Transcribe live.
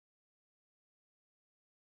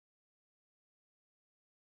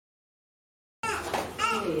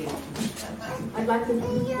I'd like to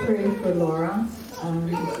pray for Laura.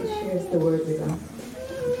 She shares the word with us.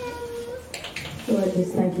 Lord,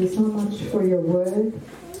 just thank you so much for your word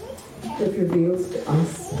that reveals to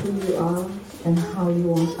us who you are and how you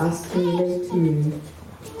want us to relate to you.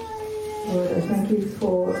 Lord, I thank you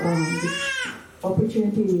for this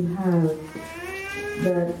opportunity we have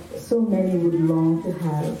that so many would long to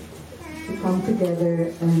have, to come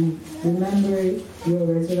together and remember your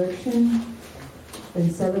resurrection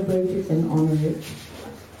and celebrate it and honor it.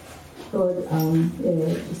 Lord,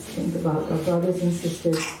 just think about our brothers and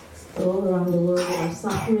sisters all around the world that are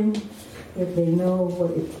suffering, if they know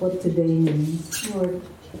what today means. Lord,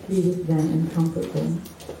 be with them and comfort them.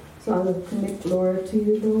 So I will commit Laura to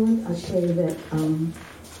you, Lord. I pray that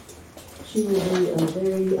she will be a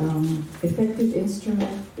very effective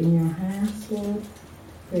instrument in your hands, Lord.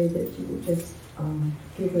 Pray that you will just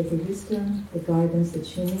give her the wisdom, the guidance that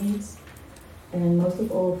she needs. And most of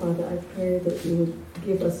all, Father, I pray that you would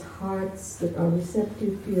give us hearts that are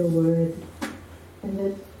receptive to your word. And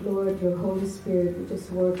that, Lord, your Holy Spirit would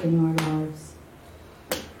just work in our lives.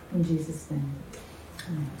 In Jesus' name.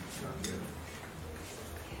 Amen.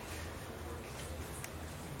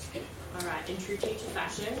 All right, in true teacher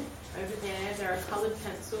fashion, over there are coloured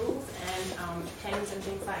pencils and pens and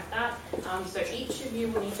things like that. So each of you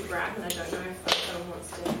will need to grab, and I don't know if someone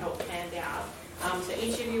wants to help hand out. So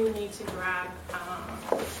each of you will need to grab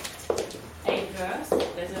a verse.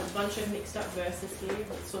 There's a bunch of mixed up verses here,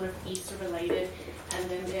 sort of Easter related, and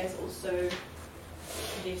then there's also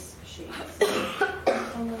this sheet. So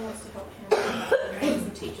someone wants to help hand out that. Maybe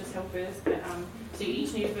some teachers helpers, but so you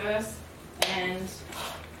each need a verse and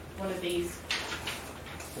one of these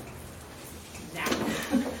now.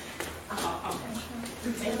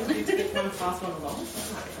 Maybe to get one fast one along.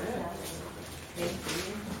 Thank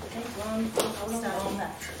you. Take one.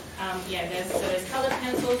 There's coloured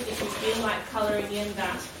pencils. If you feel like colouring in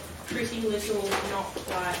that pretty little, not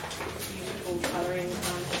quite beautiful colouring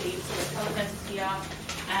sheets, so there's coloured pencils here.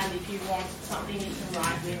 And if you want something you can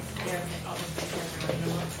write with, there are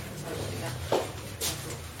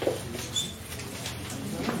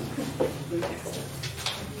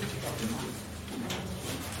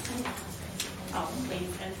oh,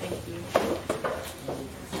 please, and thank you.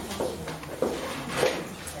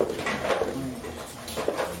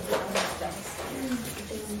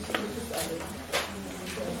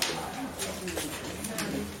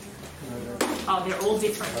 Oh, they're all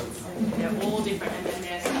different. They're all different, and then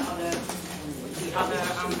there's the other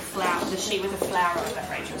flower, the sheet with the flower that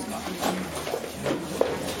Rachel's got.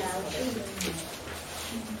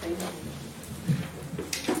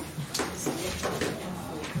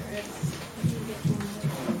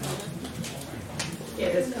 Yeah,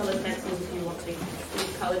 there's coloured pencils if you want to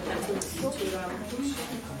use coloured pencils to colour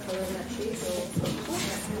that sheet.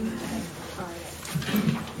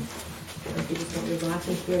 If you just want your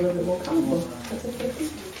glasses to be a little bit more colourful, that's okay too.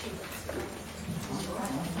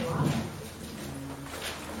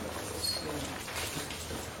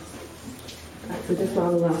 So just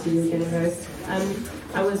while the last of you again goes,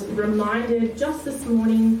 I was reminded just this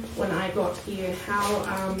morning when I got here how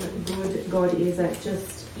good God is at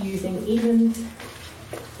just using even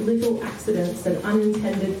little accidents and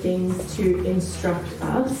unintended things to instruct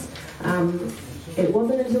us. It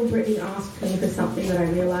wasn't until Brittany asked me for something that I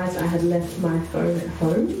realised I had left my phone at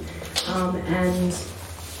home, and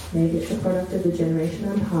maybe it's a product of the generation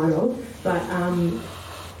I'm part of, but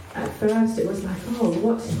at first it was like, oh,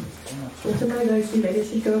 what am I going to do? Maybe I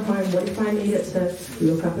should go home. What if I needed to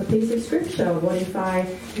look up a piece of scripture? What if I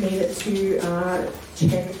needed to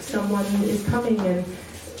check someone is coming? And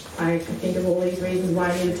I could think of all these reasons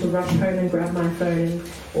why I needed to rush home and grab my phone and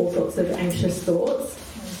all sorts of anxious thoughts.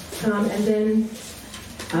 And then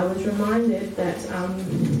I was reminded that,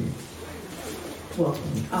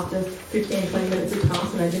 after 15, 20 minutes had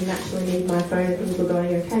passed and I didn't actually need my phone and things were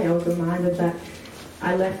going okay, I was reminded that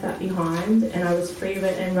I left that behind and I was free of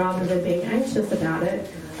it, and rather than being anxious about it,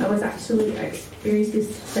 I experienced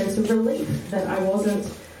this sense of relief that I wasn't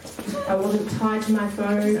tied to my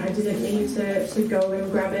phone. I didn't need to go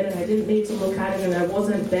and grab it, and I didn't need to look at it, and I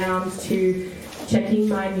wasn't bound to checking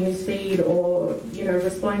my news feed or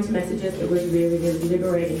responding to messages. It was really, really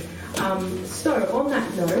liberating. So on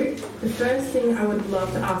that note, the first thing I would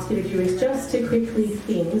love to ask you to do is just to quickly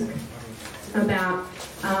think about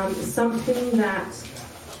something that,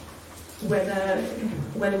 whether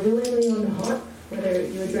willingly or not, whether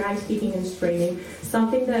you were dragged kicking and screaming,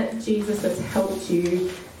 something that Jesus has helped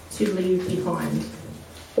you to leave behind,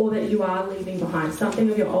 or that you are leaving behind, something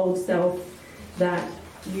of your old self that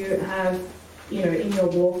you have in your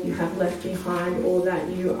walk you have left behind or that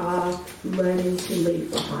you are learning to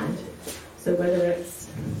leave behind. So whether it's,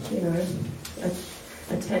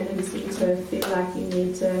 a tendency to feel like you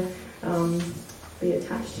need to be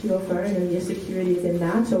attached to your phone and your security is in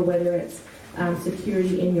that, or whether it's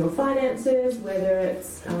security in your finances, whether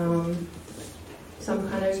it's some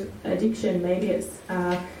kind of addiction, maybe it's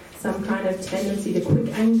some kind of tendency to quick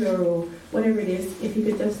anger or whatever it is. If you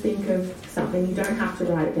could just think of something, you don't have to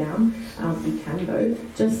write it down, you can though,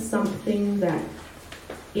 just something that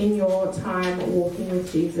in your time walking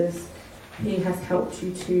with Jesus, he has helped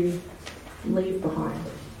you to leave behind,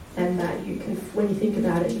 and that you can, when you think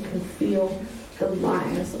about it, you can feel the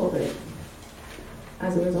lightness of it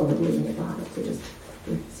as a result of leaving it behind. So just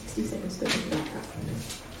 60 seconds to think about that.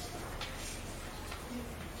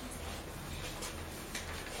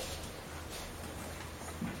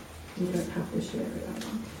 You don't have to share it out if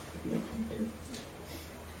you don't want to.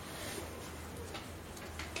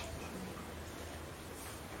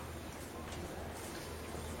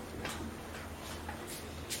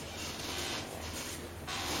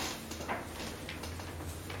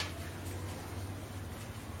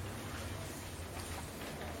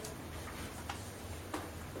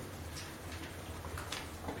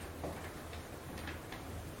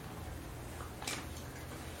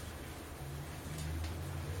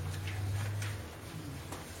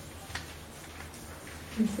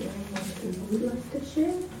 Is there anyone who would like to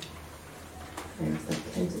share? I ask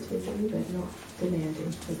that tentatively but not demanding.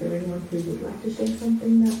 Is there anyone who would like to share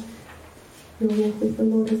something that your walk with the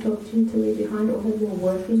Lord has helped you to leave behind, or that you're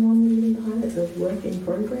working on leaving behind? It's a work in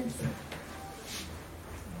progress.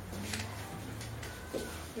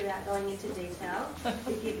 Without going into detail,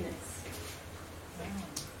 forgiveness.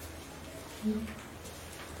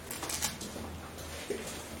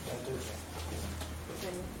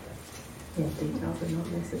 Yeah, details are not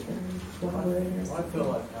necessary. One word. I feel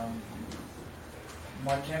like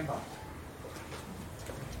my temper.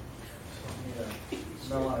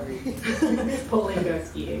 Pauline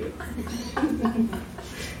goes, yeah.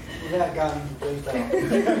 Without going into detail.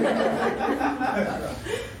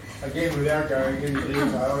 Again, without going into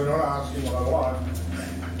detail, we're not asking what I want.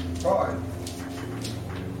 Pride.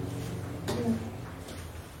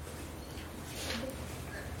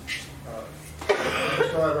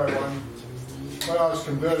 When I was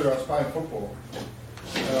converted, I was playing football,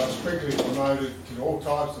 and I was quickly promoted to all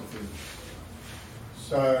types of things.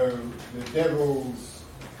 So the devil's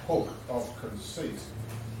hook of conceit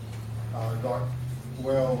got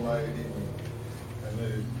well laid in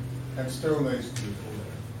me, and still needs to be pulled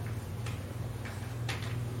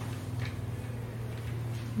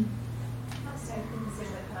out. I say things in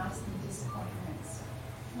the past and disappointments.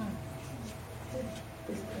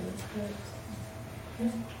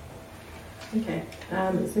 Okay,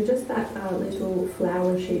 so just that little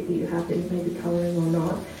flower sheet that you have that you may be colouring or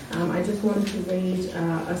not, I just wanted to read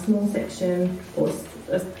a small section, or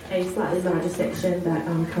a slightly larger section that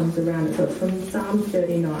comes around it. So it's from Psalm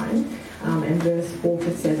 39 and verse 4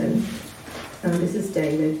 to 7. This is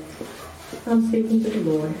David. I'm speaking to the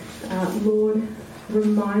Lord. Lord,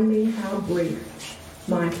 remind me how brief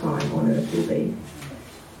my time on earth will be.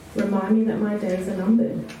 Remind me that my days are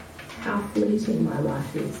numbered, how fleeting my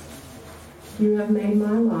life is. You have made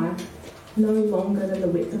my life no longer than the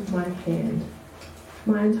width of my hand.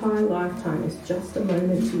 My entire lifetime is just a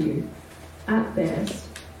moment to you. At best,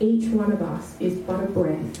 each one of us is but a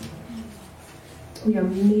breath. We are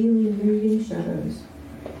merely moving shadows,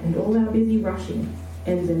 and all our busy rushing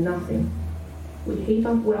ends in nothing. We heap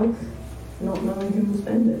up wealth, not knowing who will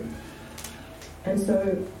spend it. And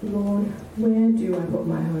so, Lord, where do I put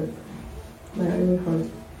my hope? My only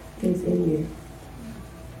hope is in you.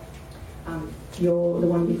 The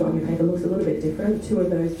one you've got on your paper looks a little bit different. Two of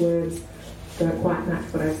those words don't quite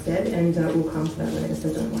match what I've said, and we'll come to that later,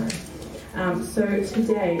 so don't worry. So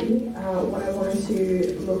today, what I wanted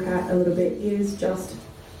to look at a little bit is just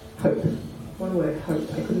hope. One word, hope.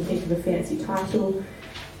 I couldn't think of a fancy title.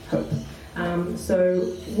 Hope. So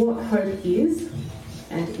what hope is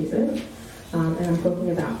and isn't, and I'm talking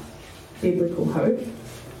about biblical hope,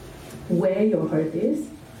 where your hope is,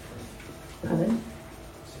 pardon?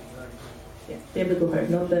 Yeah, biblical hope,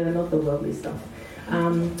 not the worldly stuff.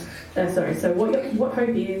 So what hope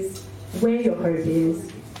is, where your hope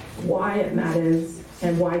is, why it matters,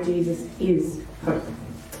 and why Jesus is hope.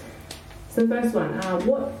 So the first one,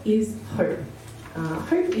 what is hope?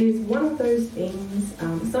 Hope is one of those things,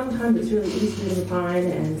 sometimes it's really easy to define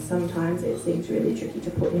and sometimes it seems really tricky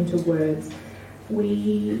to put into words.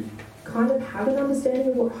 We kind of have an understanding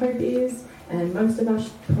of what hope is, and most of us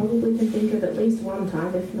probably can think of at least one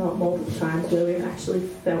time, if not multiple times, where we've actually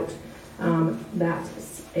felt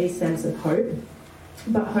that's a sense of hope.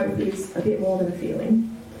 But hope is a bit more than a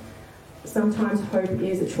feeling. Sometimes hope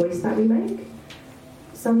is a choice that we make.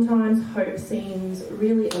 Sometimes hope seems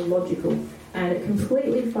really illogical, and it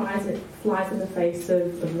completely flies in the face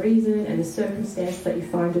of reason and the circumstance that you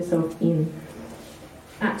find yourself in.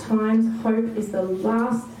 At times, hope is the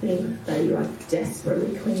last thing that you are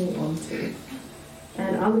desperately clinging on to.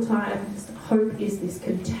 And other times, hope is this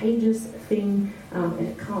contagious thing, and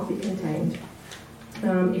it can't be contained.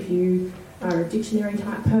 If you are a dictionary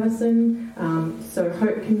type person, so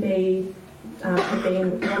hope can be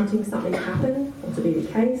being wanting something to happen or to be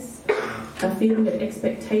the case, a feeling of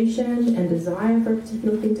expectation and desire for a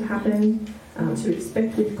particular thing to happen, to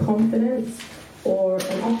expect with confidence, or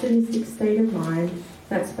an optimistic state of mind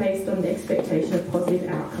that's based on the expectation of positive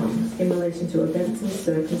outcomes in relation to events and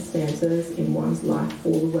circumstances in one's life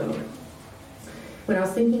or the world. When I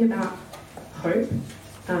was thinking about hope,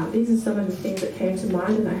 these are some of the things that came to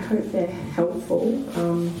mind, and I hope they're helpful.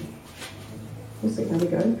 We'll see how we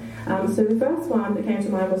go. So the first one that came to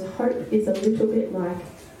mind was hope is a little bit like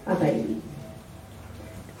a baby.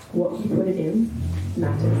 What you put it in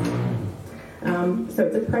matters. So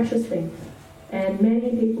it's a precious thing. And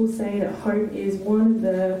many people say that hope is one of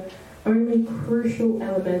the only crucial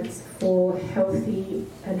elements for healthy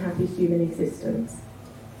and happy human existence.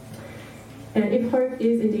 And if hope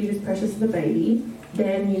is indeed as precious as a baby,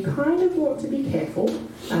 then you kind of want to be careful,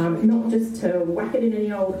 not just to whack it in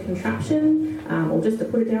any old contraption, or just to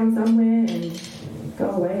put it down somewhere and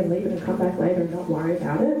go away and leave it and come back later and not worry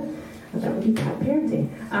about it. That would be bad parenting.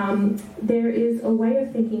 There is a way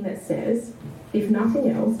of thinking that says, if nothing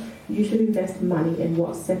else, you should invest money in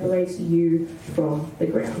what separates you from the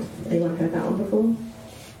ground. Anyone heard that one before?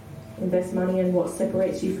 Invest money in what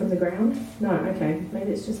separates you from the ground? No, okay,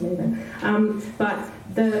 maybe it's just me then. But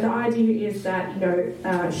the idea is that,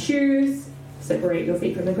 shoes separate your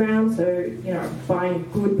feet from the ground, so, buying a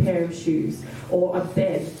good pair of shoes, or a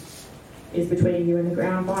bed is between you and the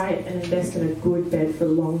ground. Buy it and invest in a good bed for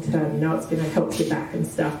the long term. It's going to help your back and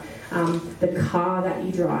stuff. The car that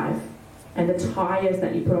you drive and the tyres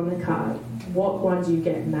that you put on the car, what one do you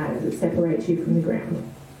get matters. It separates you from the ground.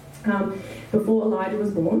 Before Elijah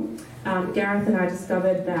was born, Gareth and I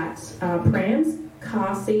discovered that prams,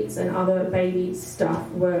 car seats and other baby stuff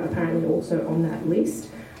were apparently also on that list,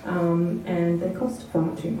 and they cost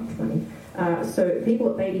far too much money. So people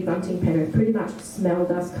at Baby Bunting Pen have pretty much smelled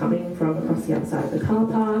us coming from across the other side of the car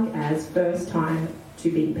park as first time to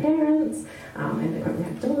be parents, and they probably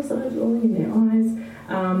had dollar signs rolling in their eyes.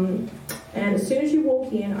 And as soon as you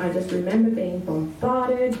walk in, I just remember being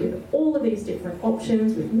bombarded with all of these different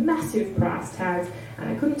options with massive price tags, and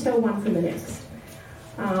I couldn't tell one from the next.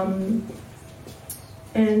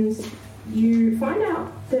 And you find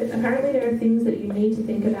out that apparently there are things that you need to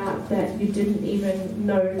think about that you didn't even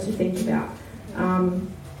know to think about.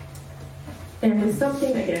 And with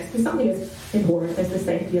something as important as the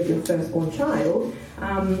safety of your firstborn child,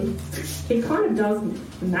 it kind of does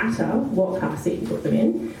matter what car seat you put them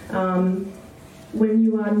in. When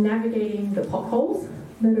you are navigating the potholes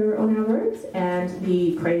that are on our roads and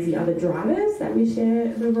the crazy other drivers that we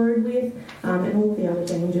share the road with, and all the other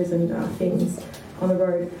dangers and things on the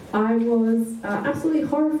road. I was absolutely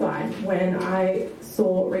horrified when I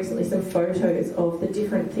saw recently some photos of the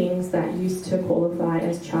different things that used to qualify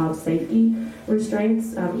as child safety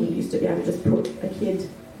restraints. You used to be able to just put a kid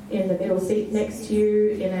in the middle seat next to you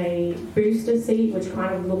in a booster seat, which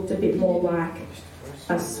kind of looked a bit more like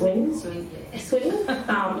a swing. You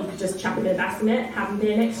could just chuck a bit of bassinet, have them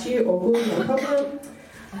there next to you, all good, no problem.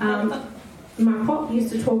 My pop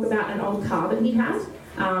used to talk about an old car that he had,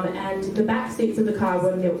 and the back seats of the car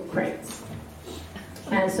were milk crates.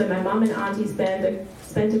 And so my mum and auntie spent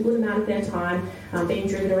a good amount of their time being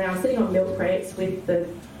driven around, sitting on milk crates with the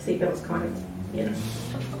seatbelts kind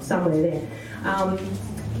of, somewhere there.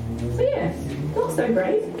 So yeah, not so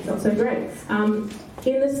great.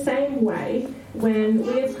 In the same way, when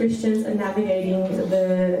we as Christians are navigating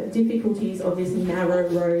the difficulties of this narrow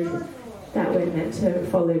road that we're meant to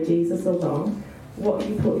follow Jesus along, what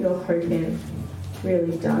you put your hope in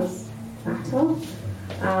really does matter.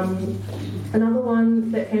 Another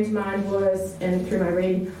one that came to mind was, and through my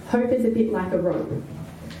reading, hope is a bit like a rope.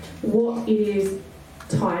 What it is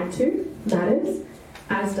tied to matters,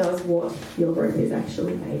 as does what your rope is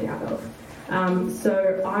actually made out of.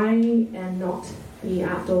 So I am not the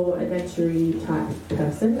outdoor adventure type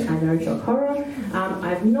person. I know, shock horror.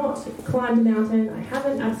 I've not climbed a mountain. I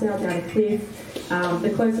haven't abseiled down a cliff.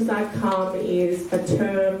 The closest I've come is a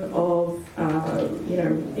term of,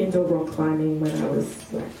 indoor rock climbing when I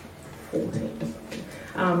was like 14 or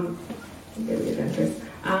something. Really adventurous.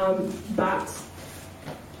 But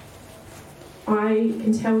I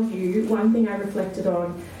can tell you, one thing I reflected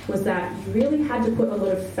on was that you really had to put a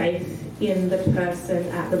lot of faith in the person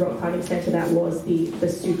at the Rock Climbing Centre that was the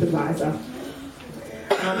supervisor.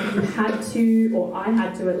 You had to, or I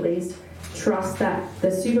had to at least, trust that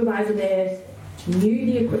the supervisor there knew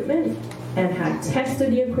the equipment and had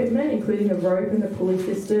tested the equipment, including the rope and the pulley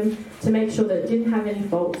system, to make sure that it didn't have any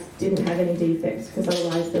faults, didn't have any defects, because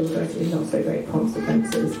otherwise there were going to be not so great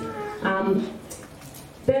consequences.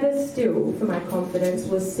 Better still for my confidence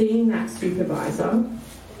was seeing that supervisor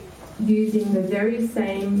using the very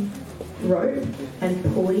same rope and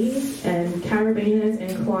pulleys and carabiners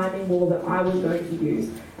and climbing wall that I was going to use,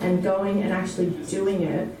 and going and actually doing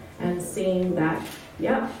it and seeing that,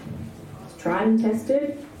 yep, it's tried and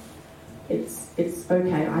tested, it's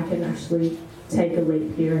okay, I can actually take a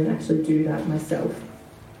leap here and actually do that myself.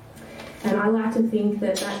 And I like to think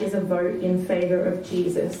that that is a vote in favour of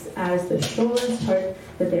Jesus as the surest hope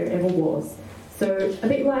that there ever was. So a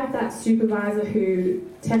bit like that supervisor who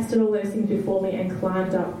tested all those things before me and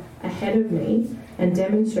climbed up ahead of me and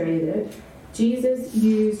demonstrated it, Jesus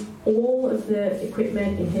used all of the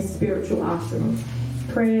equipment in his spiritual arsenal.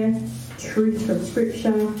 Prayer, truth from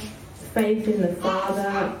Scripture, faith in the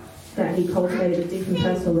Father that he cultivated a deep and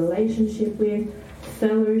personal relationship with,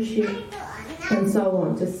 fellowship, and so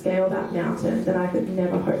on, to scale that mountain that I could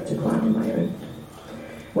never hope to climb on my own.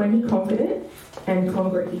 When he conquered it, and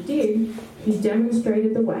conquer it he did, he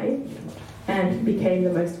demonstrated the way and became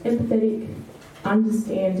the most empathetic,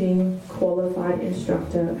 understanding, qualified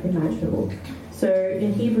instructor imaginable. So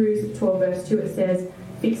in Hebrews 12 verse 2 it says,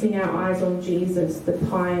 fixing our eyes on Jesus, the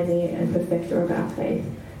pioneer and perfecter of our faith.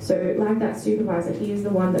 So like that supervisor, he is the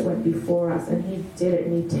one that went before us, and he did it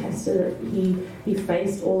and he tested it. He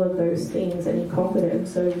faced all of those things and he conquered it.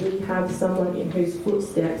 So we have someone in whose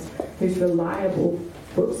footsteps, whose reliable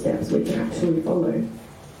footsteps we can actually follow.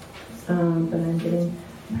 But I'm getting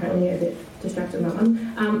apparently a bit distracted on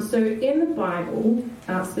that one. So in the Bible,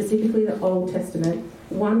 specifically the Old Testament,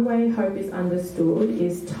 one way hope is understood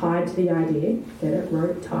is tied to the idea, get it,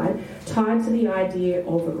 rope, tied to the idea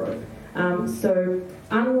of a rope. So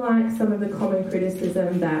unlike some of the common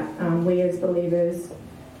criticism that we as believers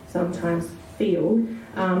sometimes feel,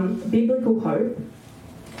 biblical hope,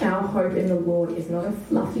 our hope in the Lord, is not a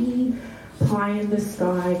fluffy,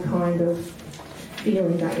 pie-in-the-sky kind of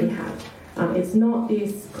feeling that we have. It's not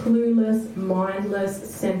this clueless,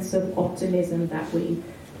 mindless sense of optimism that we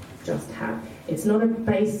just have. It's not a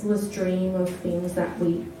baseless dream of things that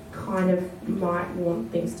we kind of might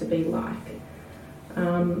want things to be like.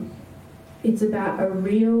 It's about a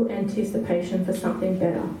real anticipation for something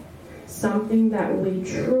better, something that we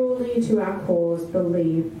truly, to our cores,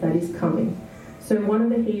 believe that is coming. So one of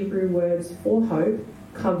the Hebrew words for hope,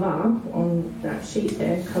 kavah, on that sheet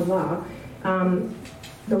there, kavah,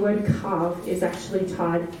 the word kav is actually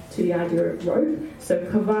tied to the idea of rope. So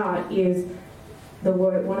kavah is the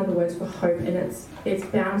word, one of the words for hope, and it's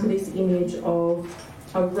bound to this image of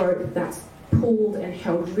a rope that's pulled and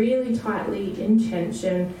held really tightly in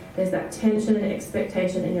tension. There's that tension and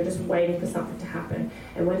expectation, and you're just waiting for something to happen.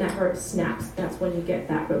 And when that rope snaps, that's when you get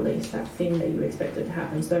that release, that thing that you expected to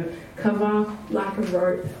happen. So kavah, like a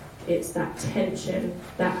rope, it's that tension,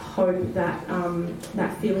 that hope, that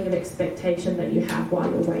feeling of expectation that you have while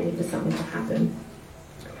you're waiting for something to happen.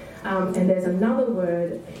 And there's another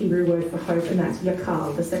word, Hebrew word for hope, and that's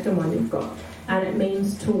yakal, the second one you've got. And it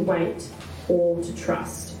means to wait or to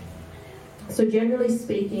trust. So generally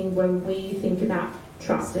speaking, when we think about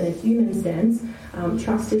trust in a human sense,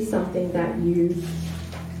 trust is something that you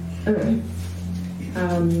earn.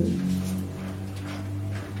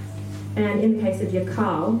 And in the case of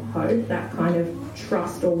yakal, hope, that kind of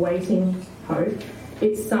trust or waiting hope,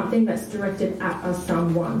 it's something that's directed at a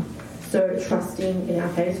someone. So trusting, in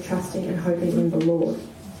our case, trusting and hoping in the Lord.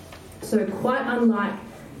 So quite unlike,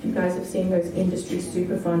 if you guys have seen those industry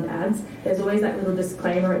super fund ads, there's always that little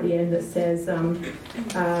disclaimer at the end that says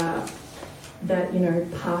that, you know,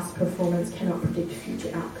 past performance cannot predict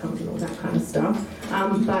future outcomes and all that kind of stuff.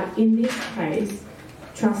 But in this case,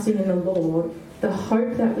 trusting in the Lord, the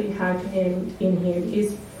hope that we have in him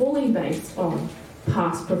is fully based on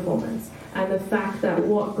past performance, and the fact that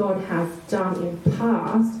what God has done in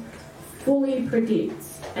past fully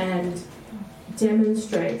predicts and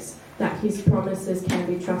demonstrates that his promises can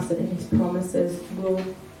be trusted, and his promises will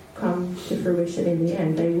come to fruition in the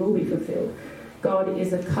end. They will be fulfilled. God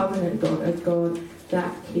is a covenant God, a God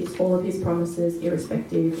that keeps all of his promises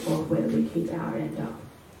irrespective of whether we keep our end up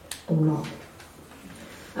or not.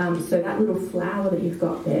 So that little flower that you've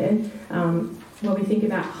got there, when we think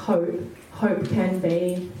about hope, hope can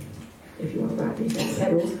be, if you want to write these down,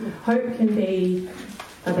 petals. Hope can be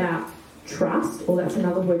about trust, or that's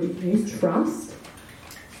another word you can use, trust.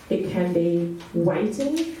 It can be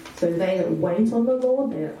waiting, so they that wait on the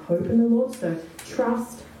Lord, they that hope in the Lord, so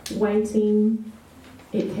trust, waiting.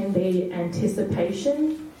 It can be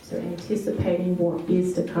anticipation, so anticipating what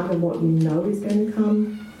is to come and what you know is going to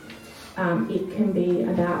come. It can be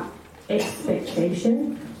about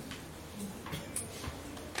expectation,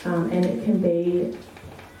 and it can be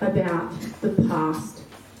about the past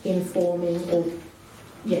informing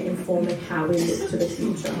how we look to the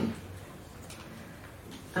future.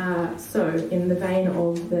 So in the vein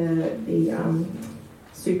of the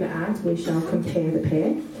super ads, we shall compare the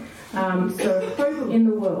pair. So hope in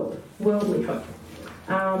the world, worldly hope.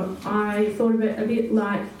 I thought of it a bit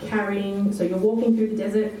like carrying, so you're walking through the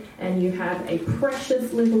desert and you have a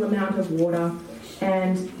precious little amount of water,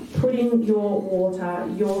 and putting your water,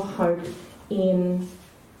 your hope, in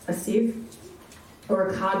a sieve or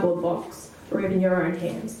a cardboard box or even your own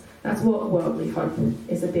hands. That's what worldly hope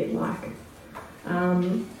is a bit like.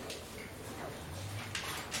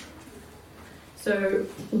 So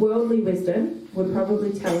worldly wisdom would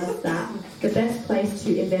probably tell us that the best place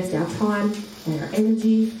to invest our time and our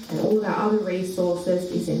energy and all of our other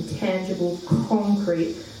resources is in tangible,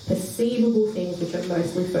 concrete, perceivable things which are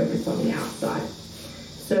mostly focused on the outside.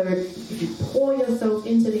 So if you pour yourself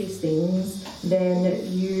into these things, then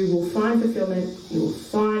you will find fulfillment, you will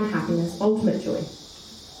find happiness, ultimate joy.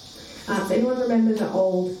 Does anyone remember the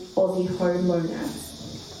old Aussie home loan ads?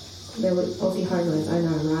 There were Aussie home loans, I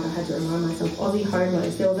know, right? I had to remind myself. Aussie home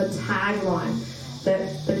loans. There was a tagline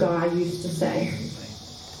that the guy used to say,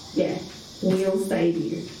 yeah, we'll save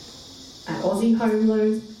you. At Aussie home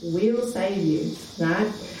loans, we'll save you, right?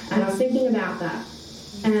 And I was thinking about that.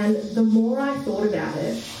 And the more I thought about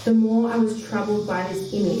it, the more I was troubled by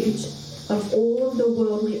this image of all of the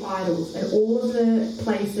worldly idols and all of the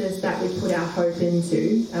places that we put our hope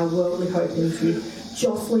into, our worldly hope into,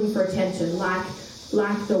 jostling for attention, like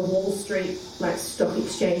the Wall Street, like stock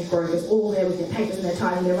exchange brokers, all there with their papers and their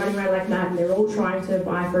tie, and they're running around like mad, and they're all trying to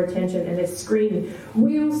buy for attention, and they're screaming,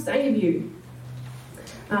 "We'll save you."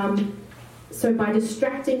 So by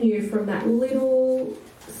distracting you from that little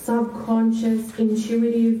subconscious,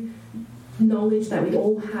 intuitive knowledge that we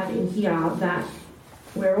all have in here, that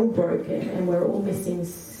we're all broken and we're all missing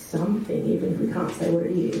something, even if we can't say what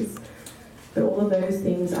it is. But all of those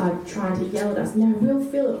things are trying to yell at us, "No, we'll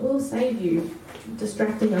fill it, we'll save you,"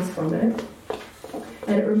 distracting us from it.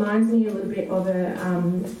 And it reminds me a little bit of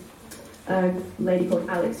a lady called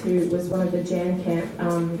Alex, who was one of the Jan Camp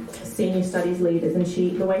senior studies leaders, and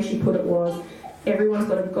the way she put it was, everyone's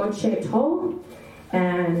got a God-shaped hole,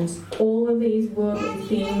 and all of these worldly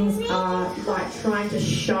things are like trying to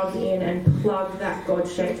shove in and plug that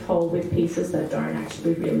God-shaped hole with pieces that don't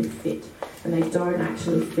actually really fit, and they don't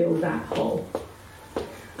actually fill that hole.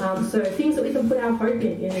 So things that we can put our hope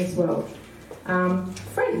in this world.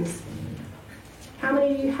 Friends. How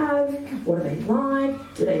many do you have? What are they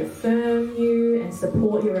like? Do they affirm you and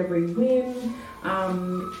support your every whim?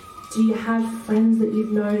 Do you have friends that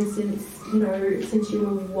you've known since you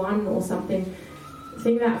were 1 or something? The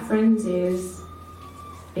thing about friends is,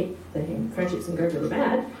 friendships can go really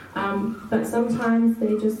bad, but sometimes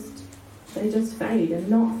they just fade, and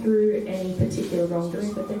not through any particular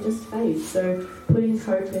wrongdoing, but they just fade. So putting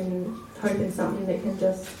hope in something that can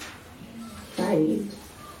just fade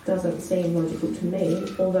doesn't seem logical to me,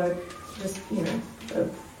 although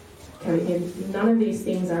none of these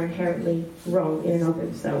things are inherently wrong in and of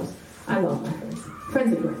themselves. I love my friends.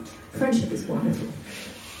 Friends are great. Friendship is wonderful.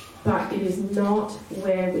 But it is not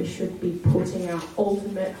where we should be putting our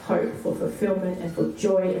ultimate hope for fulfillment and for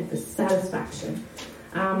joy and for satisfaction.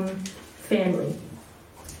 Family.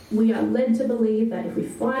 We are led to believe that if we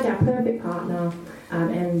find our perfect partner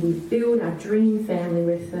and we build our dream family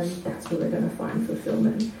with them, that's where we're going to find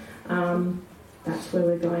fulfillment. That's where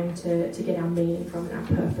we're going to get our meaning from and our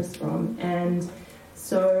purpose from. And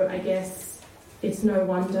so I guess it's no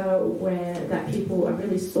wonder that people are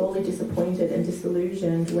really sorely disappointed and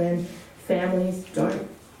disillusioned when families don't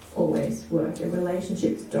always work and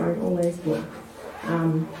relationships don't always work.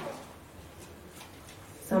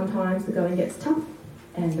 Sometimes the going gets tough,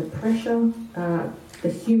 and the pressure, the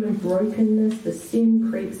human brokenness, the sin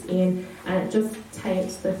creeps in, and it just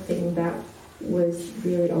taints the thing that was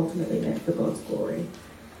really ultimately meant for God's glory.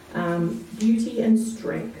 Beauty and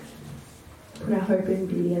strength. Put our hope in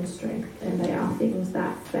beauty and strength, and they are things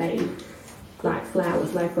that fade, like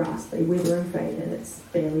flowers, like grass. They wither and fade, and it's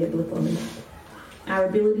barely a blip on the map. Our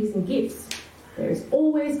abilities and gifts. There is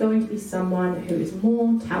always going to be someone who is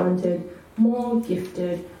more talented, more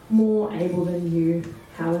gifted, more able than you.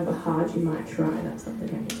 however hard you might try, that's something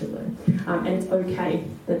I need to learn. And it's okay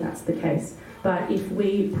that that's the case. But if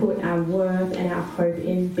we put our worth and our hope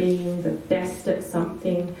in being the best at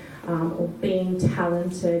something or being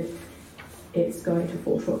talented, it's going to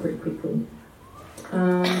fall short pretty quickly.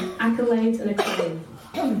 Accolades and acclaim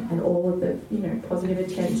and all of the positive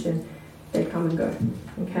attention, they come and go.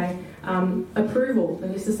 Okay, approval,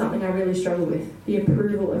 and this is something I really struggle with, the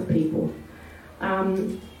approval of people.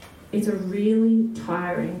 It's a really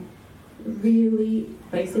tiring, really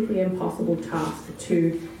basically impossible task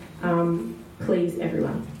to please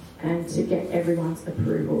everyone and to get everyone's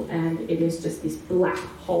approval, and it is just this black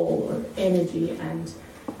hole of energy and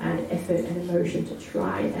effort and emotion to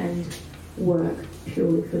try and work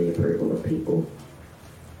purely for the approval of people.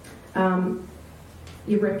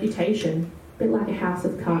 Your reputation, a bit like a house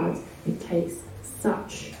of cards, it takes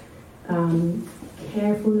such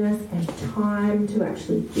carefulness and time to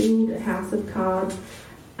actually build a house of cards,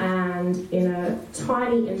 and in a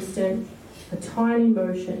tiny instant, a tiny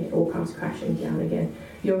motion, it all comes crashing down again.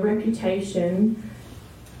 Your reputation,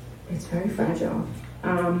 it's very fragile,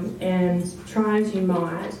 and try as you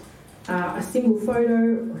might, a single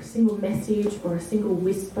photo or a single message or a single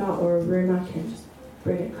whisper or a rumour can just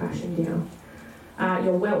bring it crashing down.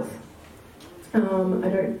 Your wealth. I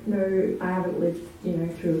don't know, I haven't lived,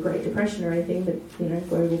 through a Great Depression or anything, but,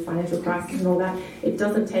 global financial crisis and all that. It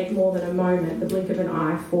doesn't take more than a moment, the blink of an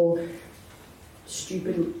eye, for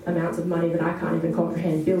stupid amounts of money that I can't even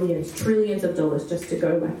comprehend, billions, trillions of dollars just to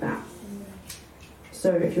go like that.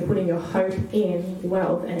 So if you're putting your hope in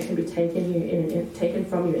wealth and it can be taken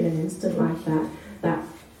from you in an instant like that,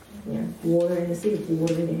 water in the sea,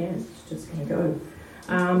 water in your hands, it's just going to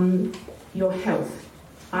go. Your health.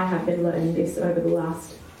 I have been learning this over the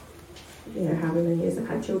last, however many years I've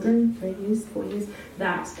had children, 3 years, 4 years,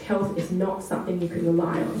 that health is not something you can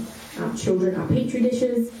rely on. Children are petri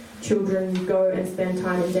dishes. Children go and spend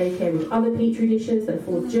time in daycare with other petri dishes that are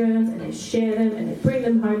full of germs, and they share them, and they bring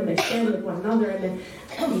them home, and they share them with one another, and then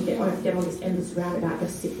you get on this endless roundabout of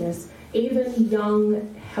sickness. Even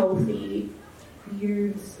young, healthy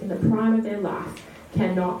youths in the prime of their life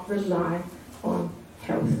cannot rely on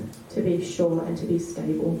health to be sure and to be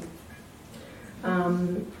stable.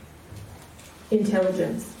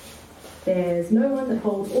 Intelligence. There's no one that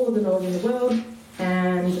holds all of the knowledge in the world,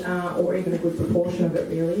 and or even a good proportion of it,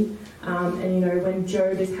 really. And when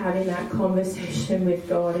Job is having that conversation with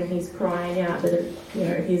God and he's crying out that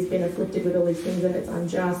he's been afflicted with all these things and it's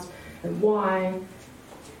unjust and why,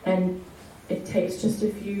 and it takes just a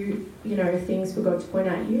few things for God to point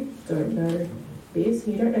out, you don't know this,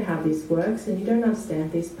 you don't know how this works, and you don't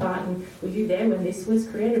understand this part, and were you there when this was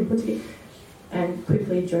created and put together? And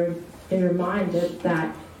quickly Job is reminded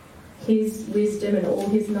that his wisdom and all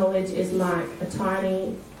his knowledge is like a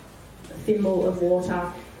tiny thimble of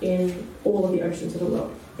water in all of the oceans of the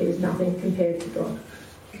world. It is nothing compared to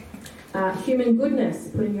God. Human goodness,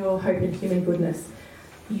 putting your hope in human goodness.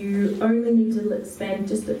 You only need to spend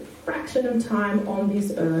just a fraction of time on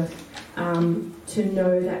this earth to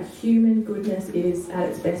know that human goodness is at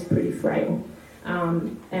its best pretty frail,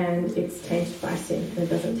 and it's tainted by sin. It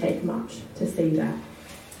doesn't take much to see that.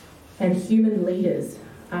 And human leaders,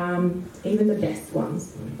 even the best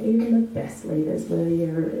ones, even the best leaders, whether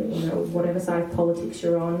you're, whatever side of politics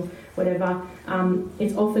you're on, whatever,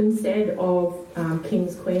 it's often said of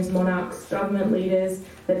kings, queens, monarchs, government leaders,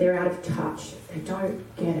 that they're out of touch. They don't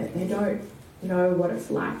get it. They don't know what it's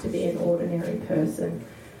like to be an ordinary person.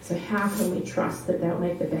 So how can we trust that they'll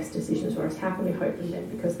make the best decisions for us? How can we hope in them?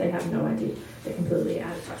 Because they have no idea. They're completely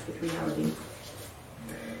out of touch with reality.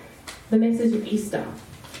 The message of Easter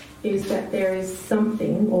is that there is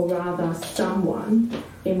something, or rather someone,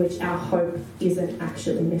 in which our hope isn't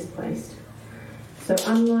actually misplaced. So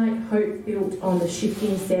unlike hope built on the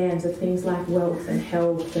shifting sands of things like wealth and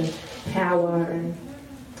health and power and,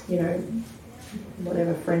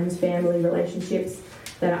 whatever, friends, family, relationships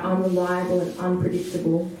that are unreliable and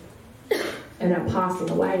unpredictable and are passing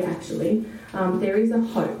away, actually, there is a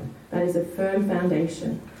hope that is a firm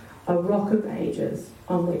foundation, a rock of ages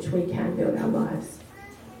on which we can build our lives.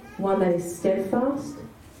 One that is steadfast,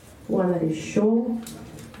 one that is sure,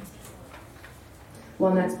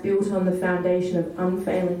 one that's built on the foundation of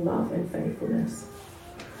unfailing love and faithfulness.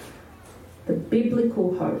 The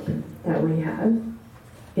biblical hope that we have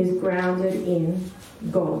is grounded in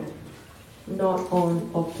God, not on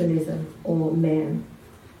optimism or man.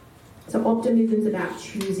 So optimism is about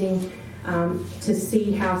choosing to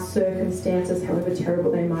see how circumstances, however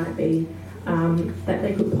terrible they might be, that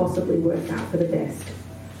they could possibly work out for the best.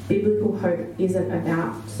 Biblical hope isn't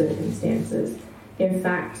about circumstances. In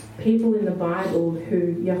fact, people in the Bible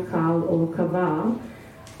who yakal or kavar,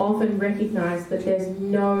 often recognise that there's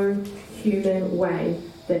no human way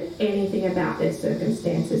that anything about their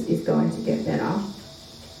circumstances is going to get better,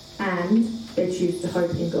 and they choose to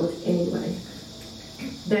hope in God anyway.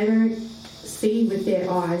 They don't see with their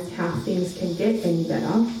eyes how things can get any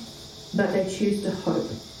better, but they choose to hope,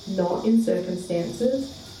 not in circumstances,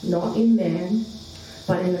 not in man,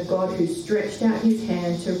 but in a God who stretched out his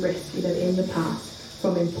hand to rescue them in the past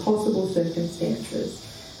from impossible circumstances,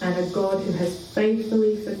 and a God who has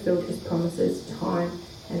faithfully fulfilled his promises time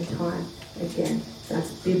and time again.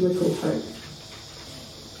 That's biblical hope.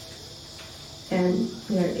 And,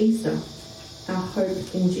 Easter, our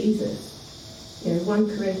hope in Jesus.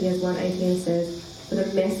 1 Corinthians 1:18 says, "For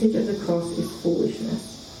the message of the cross is foolishness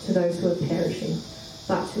to those who are perishing,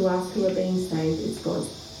 but to us who are being saved is God."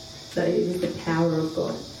 That it is the power of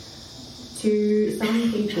God. To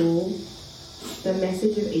some people, the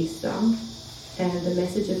message of Easter and the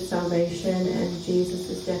message of salvation and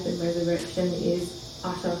Jesus' death and resurrection is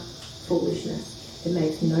utter foolishness. It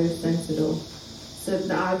makes no sense at all. So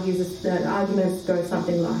the arguments go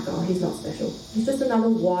something like, "Oh, he's not special. He's just another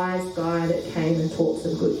wise guy that came and taught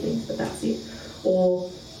some good things, but that's it." Or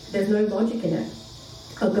there's no logic in it.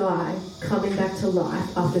 A guy coming back to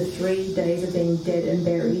life after 3 days of being dead and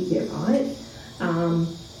buried, yeah, right?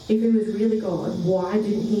 If he was really God, why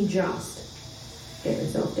didn't he just get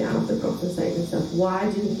himself down off the cross and save himself? Why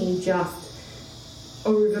didn't he just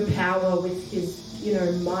overpower with his,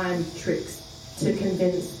 mind tricks to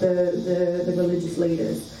convince the religious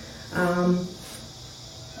leaders?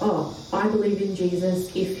 I believe in Jesus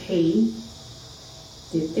if he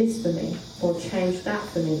did this for me, or changed that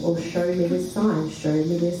for me, or showed me this sign, showed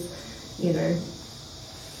me this,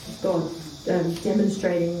 God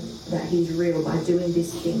demonstrating that he's real by doing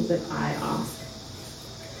this thing that I ask.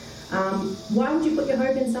 Why would you put your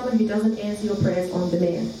hope in someone who doesn't answer your prayers on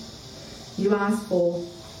demand? You asked for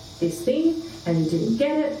this thing and you didn't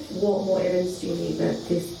get it. What more evidence do you need that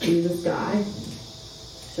this Jesus guy,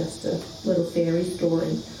 just a little fairy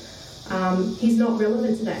story, he's not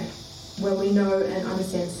relevant today, when we know and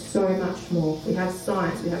understand so much more? We have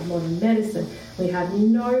science, we have modern medicine, we have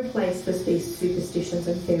no place for these superstitions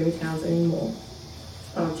and fairy tales anymore.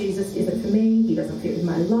 Oh, Jesus isn't for me, he doesn't fit with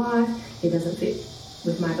my life, he doesn't fit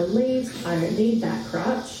with my beliefs, I don't need that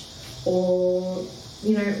crutch. Or,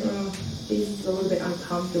 Jesus is a little bit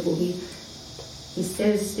uncomfortable. He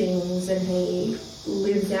says things and he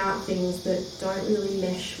lives out things that don't really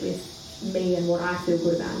mesh with me and what I feel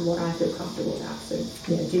good about and what I feel comfortable about. So,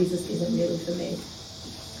 Jesus isn't really for me.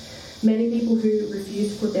 Many people who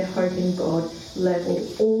refuse to put their hope in God level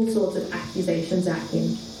all sorts of accusations at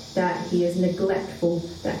him, that he is neglectful,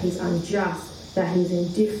 that he's unjust, that he's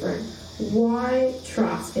indifferent. Why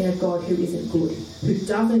trust in a God who isn't good, who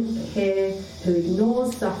doesn't care, who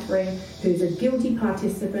ignores suffering, who's a guilty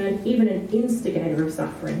participant, even an instigator of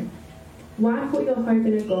suffering? Why put your hope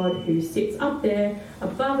in a God who sits up there,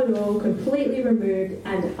 above it all, completely removed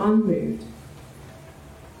and unmoved?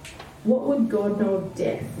 What would God know of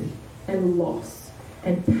death and loss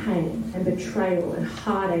and pain and betrayal and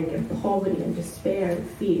heartache and poverty and despair and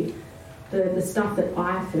fear, the stuff that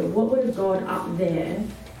I feel? What would a God up there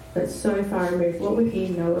that's so far removed, what would he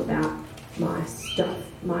know about my stuff,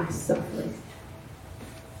 my suffering?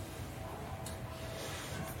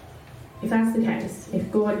 If that's the case,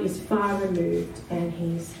 if God is far removed and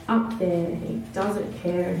he's up there and he doesn't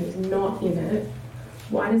care and he's not in it,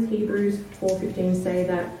 why does Hebrews 4:15 say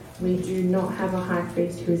that we do not have a high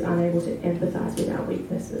priest who is unable to empathise with our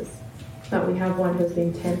weaknesses, but we have one who has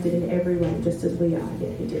been tempted in every way just as we are,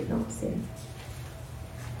 yet he did not sin?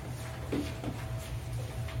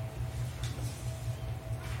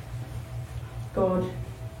 God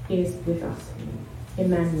is with us,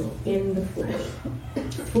 Emmanuel, in the flesh,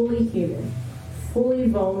 fully human, fully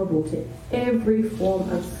vulnerable to every form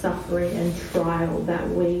of suffering and trial that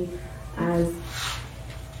we as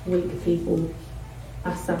weak people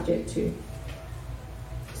are subject to.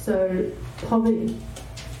 So, poverty.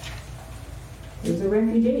 He was a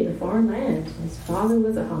refugee in a foreign land. His father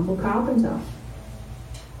was a humble carpenter.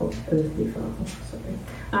 Oh, earthly father,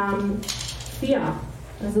 sorry. Fear.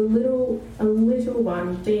 As a little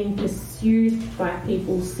one being pursued by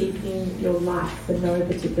people seeking your life for no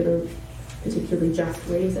particularly just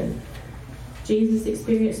reason. Jesus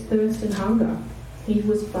experienced thirst and hunger. He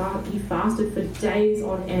fasted for days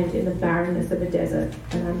on end in the barrenness of a desert,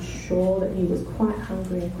 and I'm sure that he was quite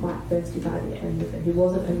hungry and quite thirsty by the end of it. He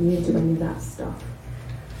wasn't immune to any of that stuff.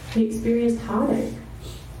 He experienced heartache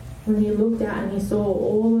when he looked out and he saw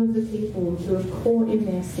all of the people who were caught in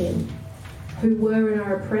their sin, who were and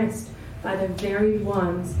are oppressed by the very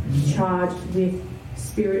ones charged with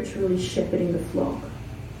spiritually shepherding the flock.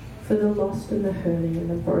 for the lost and the hurting and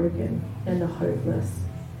the broken and the hopeless.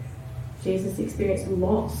 Jesus experienced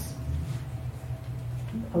loss,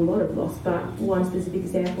 a lot of loss, but one specific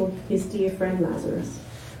example, his dear friend Lazarus.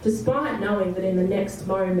 Despite knowing that in the next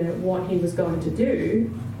moment what he was going to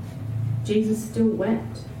do, Jesus still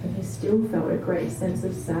wept, and he still felt a great sense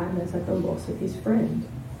of sadness at the loss of his friend.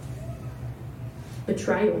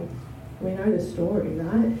 Betrayal. We know the story,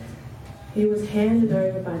 right? He was handed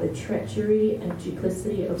over by the treachery and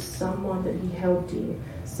duplicity of someone that he held dear,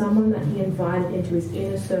 someone that he invited into his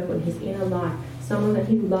inner circle, his inner life, someone that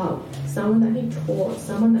he loved, someone that he taught,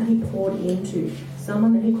 someone that he poured into,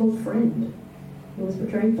 someone that he called friend. He was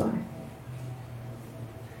betrayed by.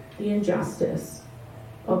 The injustice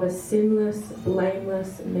of a sinless,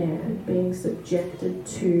 blameless man being subjected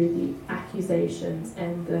to the accusations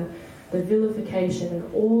and the vilification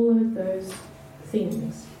and all of those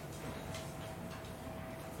things.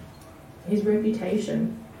 His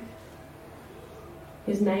reputation,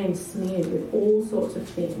 his name smeared with all sorts of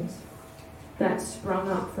things that sprung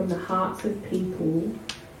up from the hearts of people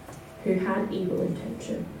who had evil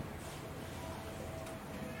intention.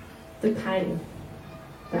 The pain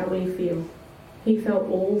that we feel. He felt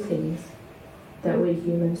all things that we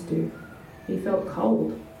humans do. He felt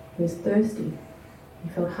cold. He was thirsty. He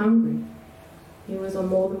felt hungry. He was on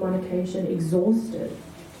more than one occasion exhausted.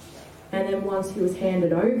 And then once he was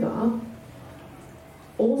handed over,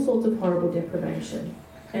 all sorts of horrible deprivation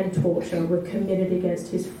and torture were committed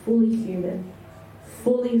against his fully human,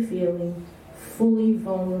 fully feeling, fully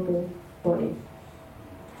vulnerable body.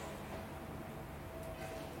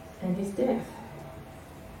 And his death,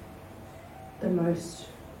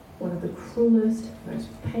 one of the cruelest, most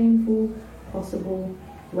painful possible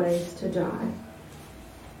ways to die.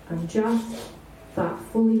 Unjust, but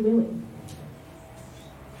fully willing.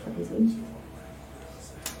 What is he?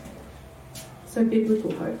 So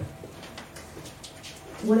biblical hope.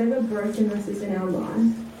 Whatever brokenness is in our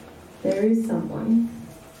life, there is someone,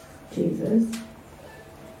 Jesus,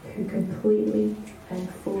 who completely and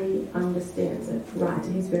fully understands it, right to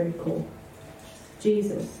his very core.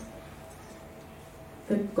 Jesus,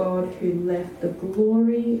 the God who left the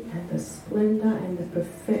glory and the splendour and the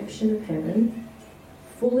perfection of heaven,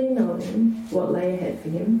 fully knowing what lay ahead for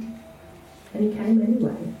him, and he came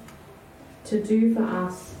anyway, to do for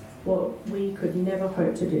us what we could never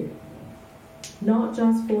hope to do. Not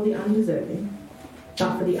just for the undeserving,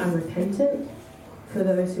 but for the unrepentant, for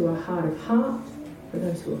those who are hard of heart, for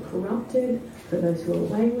those who are corrupted, for those who are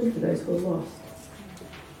wayward, for those who are lost.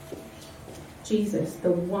 Jesus,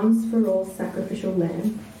 the once-for-all sacrificial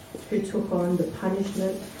lamb who took on the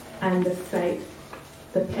punishment and the fate,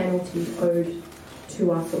 the penalty owed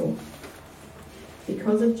to us all.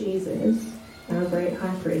 Because of Jesus, our great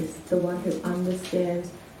high priest, the one who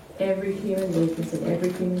understands every human weakness and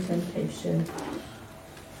every human temptation,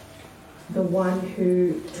 the one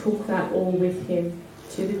who took that all with him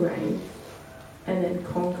to the grave and then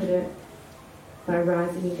conquered it by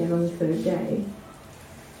rising again on the third day.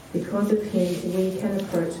 Because of him, we can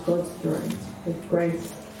approach God's throne with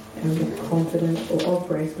grace and with confidence, or of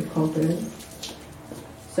grace with confidence,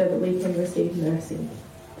 so that we can receive mercy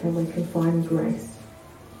and we can find grace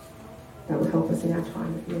that will help us in our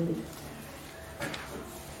time of need.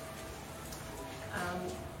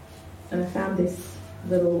 And I found this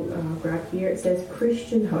little grab here. It says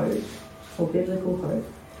Christian hope, or biblical hope,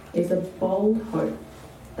 is a bold hope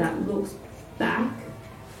that looks back,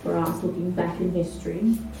 for us looking back in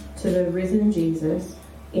history, to the risen Jesus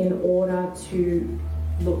in order to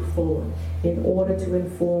look forward, in order to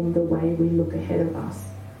inform the way we look ahead of us.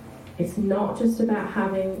 It's not just about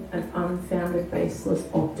having an unfounded, baseless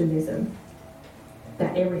optimism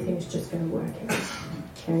that everything's just going to work out.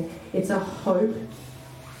 Okay? It's a hope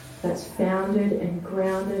that's founded and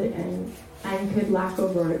grounded and anchored like a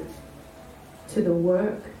rope to the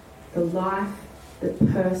work, the life, the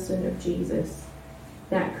person of Jesus.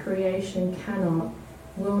 That creation cannot,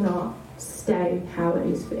 will not stay how it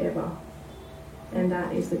is forever. And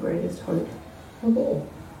that is the greatest hope of all.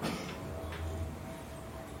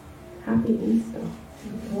 Happy Easter.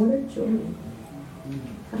 What a joy.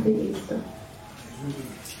 Happy Easter.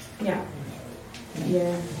 Yeah.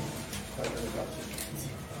 Yeah.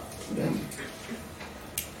 Yeah.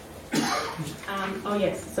 Oh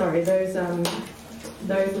yes, sorry, those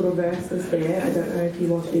little verses there, I don't know if you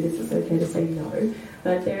want to do this, it's okay to say no,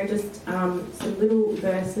 but there are just some little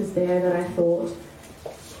verses there that I thought,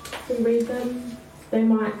 if we read them, they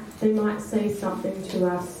might say something to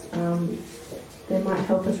us, they might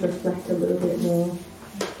help us reflect a little bit more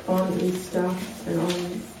on Easter and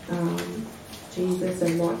on Jesus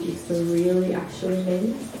and what Easter really actually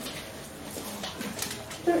means.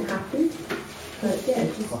 Don't have to, but yeah,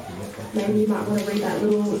 just maybe you might want to read that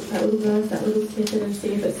little verse, that little snippet, and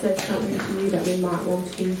see if it says something to you that we might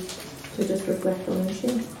want to just reflect on and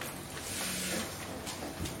share.